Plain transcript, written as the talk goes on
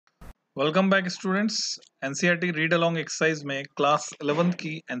Welcome back students. NCERT read along exercise में class 11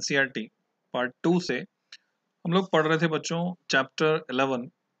 की NCERT part 2 से हम लोग पढ़ रहे थे बच्चों chapter 11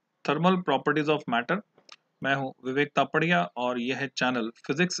 thermal properties of matter. मैं हूं विवेक तापड़िया और यह है channel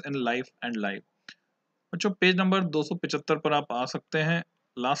physics in life and live. बच्चों पेज नंबर 275 पर आप आ सकते हैं।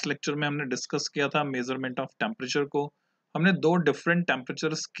 लास्ट लेक्चर में हमने डिस्कस किया था मेजरमेंट ऑफ टेम्परेचर को। हमने दो डिफरेंट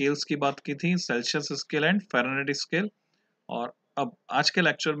टेम्परेचर स्केल्स की बात की थी, Celsius scale and Fahrenheit scale. और अब आज के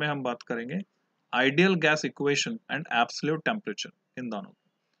लेक्चर में हम बात करेंगे ideal gas equation and absolute temperature in दोनों।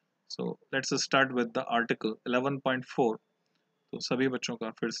 So let's start with the article 11.4। तो सभी बच्चों का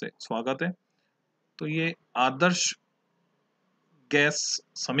फिर से स्वागत है। तो ये आदर्श गैस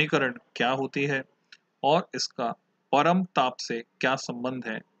समीकरण क्या होती है और इसका परम ताप से क्या संबंध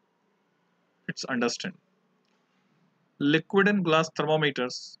है, it's understand. Liquid and glass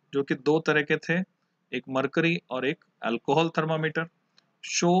thermometers जो कि दो तरह के थे, एक मरकरी और एक alcohol thermometer,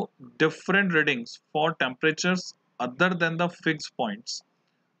 show different readings for temperatures other than the fixed points।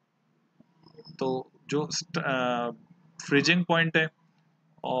 तो जो फ्रीजिंग पॉइंट है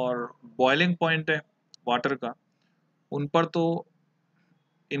और बॉइलिंग पॉइंट है वाटर का, उन पर तो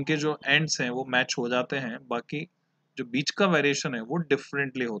इनके जो एंड्स हैं वो मैच हो जाते हैं, बाकी जो बीच का वेरिएशन है वो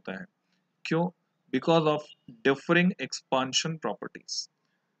डिफरेंटली होता है। क्यों? Because of differing expansion properties.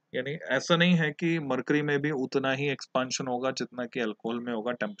 यानी ऐसा नहीं है कि मरकरी में भी उतना ही एक्सपांशन होगा जितना कि अल्कोहल में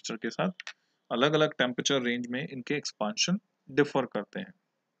होगा। टेम्परेचर के साथ अलग अलग टेम्परेचर रेंज में इनके एक्सपांशन डिफर करते हैं।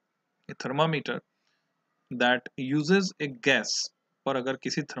 ये thermometer that uses A gas, पर अगर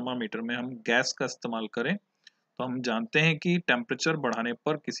किसी थर्मामीटर में हम गैस का इस्तेमाल करें तो हम जानते हैं कि टेम्परेचर बढ़ाने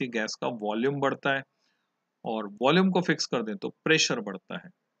पर किसी गैस का वॉल्यूम बढ़ता है और वॉल्यूम को फिक्स कर दें तो प्रेशर बढ़ता है।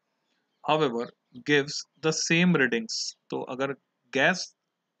 However, gives the same readings। तो अगर गैस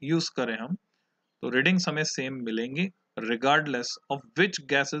यूज करें हम तो रीडिंग्स हमें सेम मिलेंगी regardless of which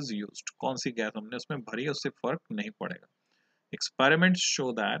gas is used. कौन सी गैस हमने उसमें भरी है उससे फर्क नहीं पड़ेगा। Experiments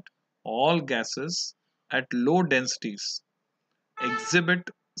show that all gases at low densities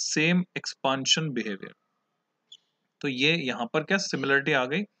exhibit same expansion behaviour. तो ये यहाँ पर क्या सिमिलरिटी आ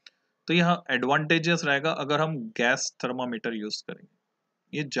गई। तो यहाँ एडवांटेजेस रहेगा अगर हम गैस थर्मामीटर यूज करेंगे,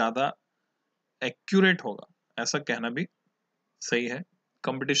 ये ज्यादा एक्यूरेट होगा, ऐसा कहना भी सही है।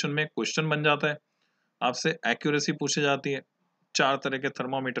 कंपटीशन में क्वेश्चन बन जाता है, आपसे एक्यूरेसी पूछी जाती है, चार तरह के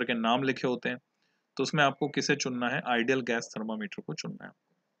थर्मामीटर के नाम लिखे होते हैं, तो उसमें आपको किसे चुनना है? आइडियल गैस थर्मामीटर को चुनना है।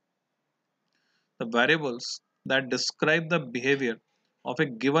 The variables that describe the behaviour of A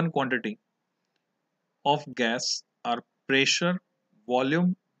given quantity of gas are pressure,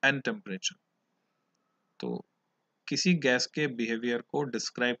 volume and temperature. तो किसी गैस के बिहेवियर को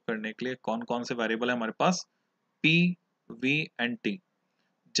डिस्क्राइब करने के लिए कौन कौन से वेरिएबल है हमारे पास? P, V and T।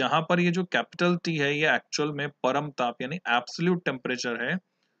 जहां पर ये जो कैपिटल T है ये एक्चुअल में परम ताप यानी एब्सोल्यूट टेम्परेचर है।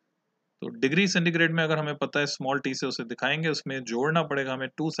 तो डिग्री सेंटीग्रेड में अगर हमें पता है स्मॉल टी से उसे दिखाएंगे, उसमें जोड़ना पड़ेगा हमें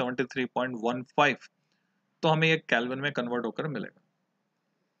 273.15, तो हमें ये केल्विन में कन्वर्ट होकर मिलेगा।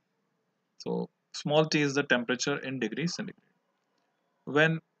 तो small T is the temperature in degree centigrade.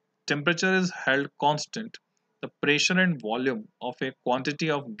 When temperature is held constant, the pressure and volume of A quantity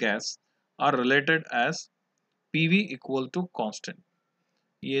of gas are related as PV equal to constant.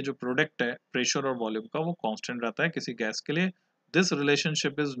 ये जो product है pressure और volume का वो constant रहता है किसी gas के लिए। This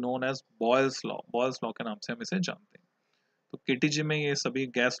relationship is known as Boyle's law. Boyle's law के नाम से हम इसे जानते हैं। तो केटीजी में ये सभी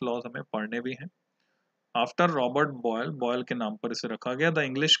गैस लॉज हमें पढ़ने भी हैं। आफ्टर रॉबर्ट बॉयल, बॉयल के नाम पर इसे रखा गया, the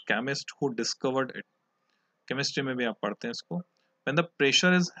English chemist who discovered it. Chemistry में भी आप पढ़ते हैं इसको। When the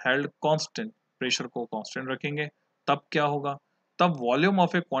pressure is held constant, pressure को कांस्टेंट रखेंगे तब क्या होगा? तब volume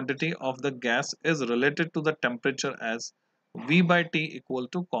of A quantity of the gas is related to the temperature as V by T equal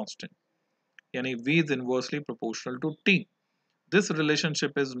to constant, यानी V is inversely proportional to T। This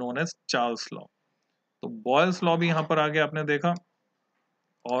relationship is known as Charles law। तो Boyle's law भी यहां पर आ गया, आपने देखा,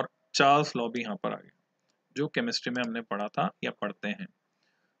 और Charles law भी यहां पर आ गया जो केमिस्ट्री में हमने पढ़ा था या पढ़ते हैं।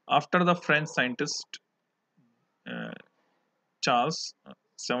 After the French scientist Charles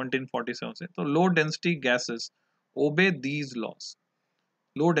 1747 से, तो लो डेंसिटी गैसेस ओबे दीज लॉज।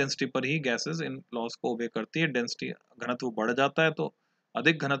 लो डेंसिटी पर ही गैसेस इन लॉज को ओबे करती है। डेंसिटी घनत्व बढ़ जाता है तो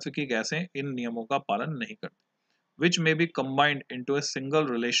अधिक घनत्व की गैसें इन नियमों का पालन नहीं करती। विच may be combined into a single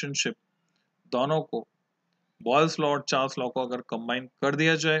relationship. दोनों को, बॉयल्स लॉ और चार्ल्स लॉ को अगर कंबाइन कर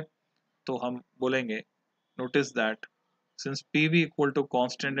दिया जाए तो हम बोलेंगे, notice that since P V equal to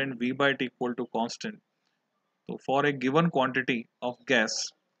constant and we by T equal to constant, तो for a given quantity of gas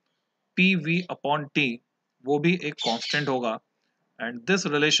P V upon T वो भी एक कांस्टेंट होगा and this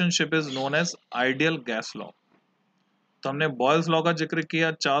relationship is known as ideal gas law. तो हमने Boyle's law का जिक्र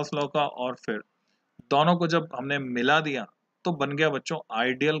किया, चार्ल्स लॉ का, और फिर दोनों को जब हमने मिला दिया तो बन गया बच्चों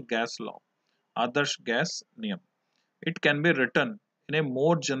आइडियल गैस लॉ, आदर्श गैस नियम। It can be written in A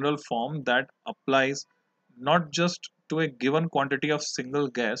more general form that applies not just to a given quantity of single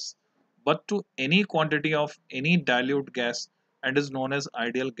gas but to any quantity of any dilute gas and is known as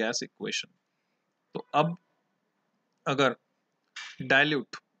ideal gas equation। तो अब अगर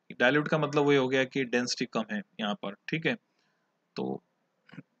dilute, dilute का मतलब वही हो गया कि density कम है यहाँ पर, ठीक है। तो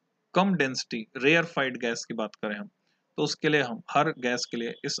कम डेंसिटी रेयरफाइड गैस की बात करें हम, तो उसके लिए हम हर गैस के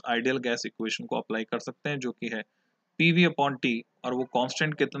लिए इस आइडियल गैस इक्वेशन को अप्लाई कर सकते हैं, जो कि है PV अपॉन T, और वो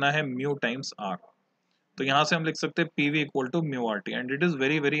कांस्टेंट कितना है, म्यू टाइम्स R। तो यहाँ से हम लिख सकते हैं PV equal to mu RT, and it is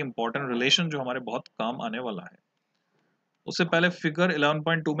very very important relation जो हमारे बहुत काम आने वाला है। उससे पहले फिगर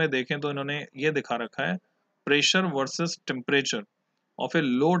 11.2 में देखें तो इन्होंने ये दिखा रखा है pressure versus temperature of A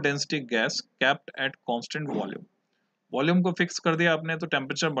low density gas capped at constant volume. Volume को फिक्स कर दिया आपने, तो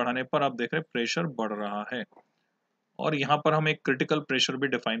टेम्परेचर बढ़ाने पर आप देख रहे हैं प्रेशर बढ़ रहा है, और यहाँ पर हम एक क्रिटिकल प्रेशर भी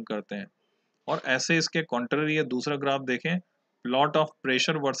डिफाइन करते हैं। और ऐसे इसके कॉन्ट्ररी ये दूसरा ग्राफ देखें, plot of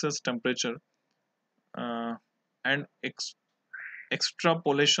pressure versus temperature and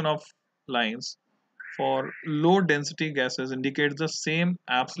extrapolation of lines for low density gases indicates the same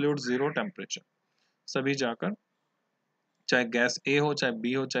absolute zero temperature। सभी जाकर, चाहे गैस A हो, चाहे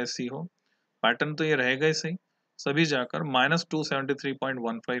B हो, चाहे C हो, पैटर्न तो ये रहेगा ही सही, सभी जाकर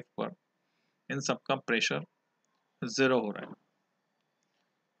 -273.15 पर इन सबका प्रेशर जीरो हो रहा है।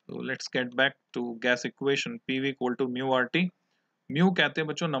 तो let's get back to gas equation, PV equal to mu RT। Mu कहते हैं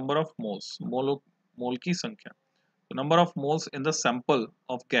बच्चों नंबर ऑफ मोल्स, मोल की संख्या। Number of moles in the sample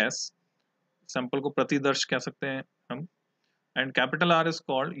of gas, sample को प्रतिदर्श कह सकते हैं हम। And capital R is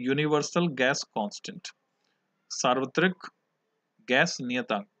called universal gas constant, सार्वत्रिक गैस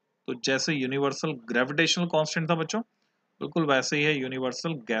नियतांक। तो जैसे यूनिवर्सल ग्रेविटेशनल कांस्टेंट था बच्चों, बिल्कुल वैसे ही है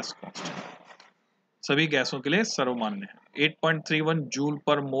यूनिवर्सल गैस कांस्टेंट, सभी गैसों के लिए सर्वमान्य है। 8.31 जूल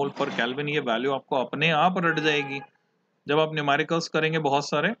पर मोल पर केल्विन, ये वैल्यू आपको अपने आप रट जाएगी, जब आप न्यूमेरिकल्स करेंगे बहुत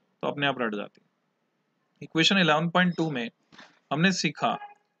सारे तो अपने आप रट जाती है। इक्वेशन 11.2 में हमने सीखा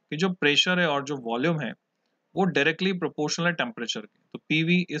कि जो प्रेशर है और जो वॉल्यूम है वो डायरेक्टली प्रोपोर्शनल है टेम्परेचर के, तो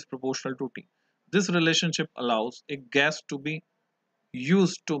PV is proportional to T। This relationship allows A gas to be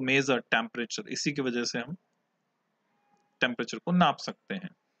used to measure temperature. इसी की वजह से हम टेम्परेचर को नाप सकते हैं,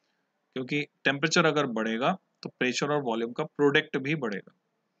 क्योंकि टेम्परेचर अगर बढ़ेगा तो प्रेशर और वॉल्यूम का प्रोडक्ट भी बढ़ेगा।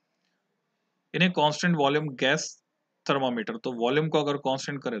 इन्हें कांस्टेंट वॉल्यूम गैस थर्मामीटर, तो वॉल्यूम को अगर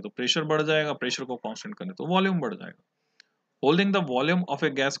कांस्टेंट करें तो प्रेशर बढ़ जाएगा, प्रेशर को कांस्टेंट करें तो वॉल्यूम बढ़ जाएगा। Holding the volume of a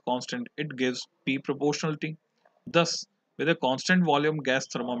gas constant, it gives P proportionality. Thus, with a constant volume gas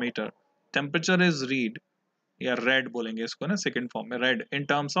thermometer, temperature is read बोलेंगे इसको ना सेकेंड फॉर्म में, read in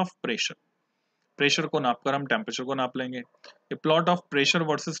terms of pressure। Pressure को नापकर हम टेम्परेचर को नाप लेंगे। A plot of pressure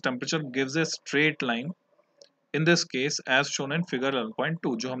versus temperature gives a straight line, in this case as shown in figure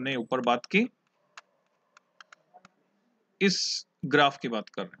 11.2, जो हमने ऊपर बात की, इस ग्राफ की बात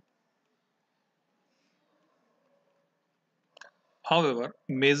कर रहे हैं। However,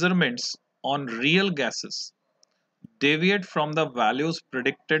 measurements on real gases deviate from the values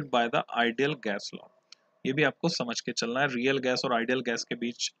predicted by the ideal gas law। ये भी आपको समझ के चलना है, रियल गैस और आइडियल गैस के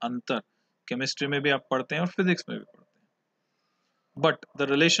बीच अंतर केमिस्ट्री में भी आप पढ़ते हैं और फिजिक्स में भी पढ़ते हैं। But the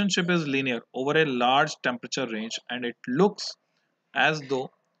relationship is linear over a large temperature range and it looks as दो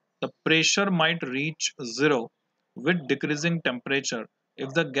the pressure might reach zero with decreasing temperature if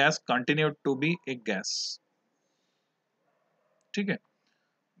the gas continue to be A gas. ठीक है,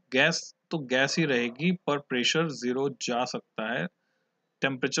 gas तो gas ही रहेगी, पर pressure zero जा सकता है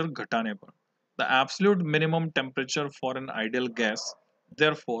temperature घटाने पर। The absolute minimum temperature for an ideal gas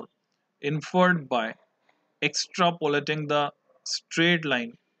therefore inferred bye extrapolating the straight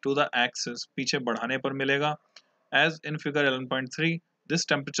line to the axis, पीछे बढ़ाने पर मिलेगा। As in figure 11.3 this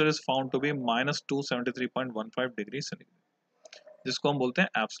temperature is found to be -273.15 degree centigrade, जिसको हम बोलते हैं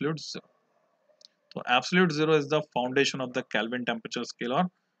एब्सोल्यूट जीरो। तो absolute zero is the foundation of the kelvin temperature scale और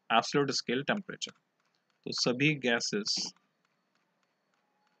एब्सोल्यूट स्केल टेम्परेचर। तो सभी गैसेस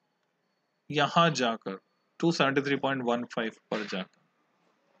यहां जाकर 273.15 पर जाकर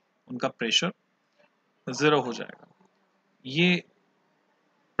उनका प्रेशर जीरो हो जाएगा। ये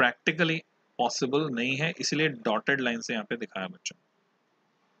प्रैक्टिकली पॉसिबल नहीं है, इसलिए डॉटेड लाइन से यहां पे दिखाया बच्चों।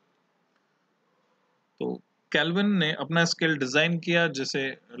 तो केल्विन ने अपना स्केल डिजाइन किया, जिसे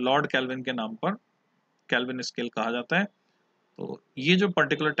लॉर्ड केल्विन के नाम पर केल्विन स्केल कहा जाता है। तो ये जो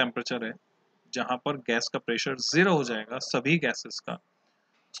पर्टिकुलर टेम्परेचर है जहां पर गैस का प्रेशर जीरो हो जाएगा सभी गैसेस का,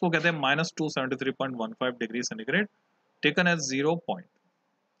 उसको कहते हैं -273.15 degree centigrade, taken as 0 point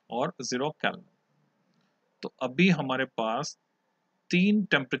और 0 केल्विन। तो अभी हमारे पास तीन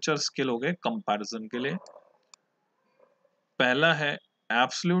टेम्परेचर स्केल हो गए कंपैरिजन के लिए। पहला है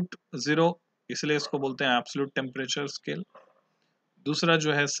एब्सोल्यूट जीरो, इसलिए इसको बोलते हैं एब्सोल्यूट टेम्परेचर स्केल। दूसरा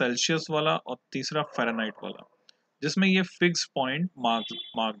जो है सेल्सियस वाला, और तीसरा फ़ारेनहाइट वाला, जिसमें ये फिक्स पॉइंट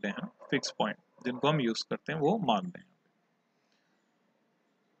मार्क्ड हैं, फिक्स पॉइंट जिनको हम यूज करते हैं वो मार्क्ड हैं।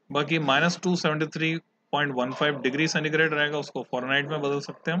 बाकी -273.15 डिग्री सेंटीग्रेड रहेगा, उसको फ़ारेनहाइट में बदल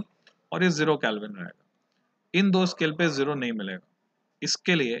सकते हैं हम, और ये 0 केल्विन रहेगा। इन दो स्केल पे 0 नहीं मिलेगा।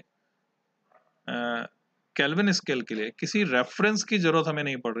 इसके लिए केल्विन स्केल के लिए किसी रेफरेंस की जरूरत हमें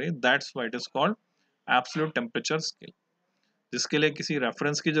नहीं पड़ रही, that's why it is called absolute temperature scale. जिसके लिए किसी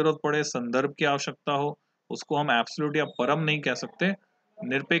रेफरेंस की जरूरत पड़े, संदर्भ की आवश्यकता हो, उसको हम एब्सोल्यूट या परम नहीं कह सकते,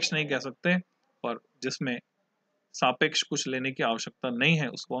 निरपेक्ष नहीं कह सकते, और जिसमें सापेक्ष कुछ लेने की आवश्यकता नहीं है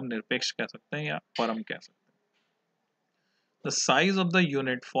उसको हम निरपेक्ष कह सकते हैं या परम कह सकते हैं। The size of the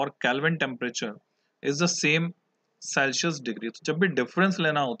unit for kelvin temperature is the same Celsius degree. तो जब भी डिफरेंस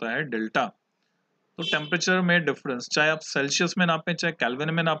लेना होता है डेल्टा, तो टेम्परेचर में डिफरेंस चाहे आप सेल्सियस में नापें चाहे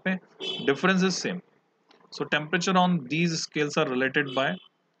केल्विन में नापें, difference is same. So temperature on these scales are related by,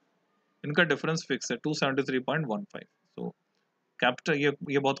 इनका डिफरेंस फिक्स है 273.15। सो कैपिटल,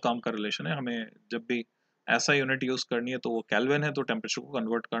 ये बहुत काम का रिलेशन है, हमें जब भी ऐसा यूनिट यूज करनी है तो वो केल्विन है, तो टेम्परेचर को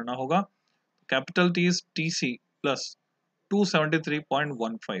कन्वर्ट करना होगा। Capital T is TC plus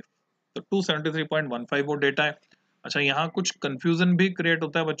 273.15। तो 273.15 वो डेटा है। अच्छा, यहाँ कुछ कंफ्यूजन भी क्रिएट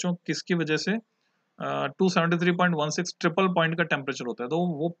होता है बच्चों, किसकी वजह से? 273.16 ट्रिपल पॉइंट का टेम्परेचर होता है, तो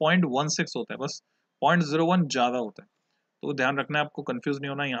वो 0.16 होता है, बस 0.01 ज्यादा होता है। तो ध्यान रखना है, आपको कंफ्यूज नहीं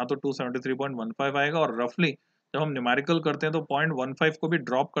होना। यहाँ तो 273.15 आएगा, और रफली जब हम न्यूमेरिकल करते हैं तो 0.15 को भी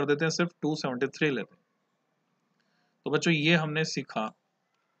ड्रॉप कर देते हैं, सिर्फ 273 लेते हैं। तो बच्चों ये हमने सीखा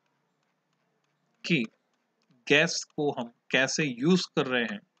कि गैस को हम कैसे यूज कर रहे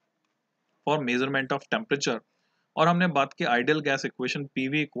हैं फॉर मेजरमेंट ऑफ टेम्परेचर, और हमने बात की ideal gas equation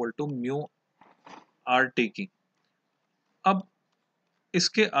PV equal to mu R T की। अब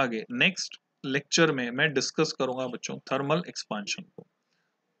इसके आगे नेक्स्ट लेक्चर में मैं डिस्कस करूंगा बच्चों थर्मल एक्सपांशन को।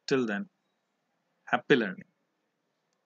 Till then, happy learning.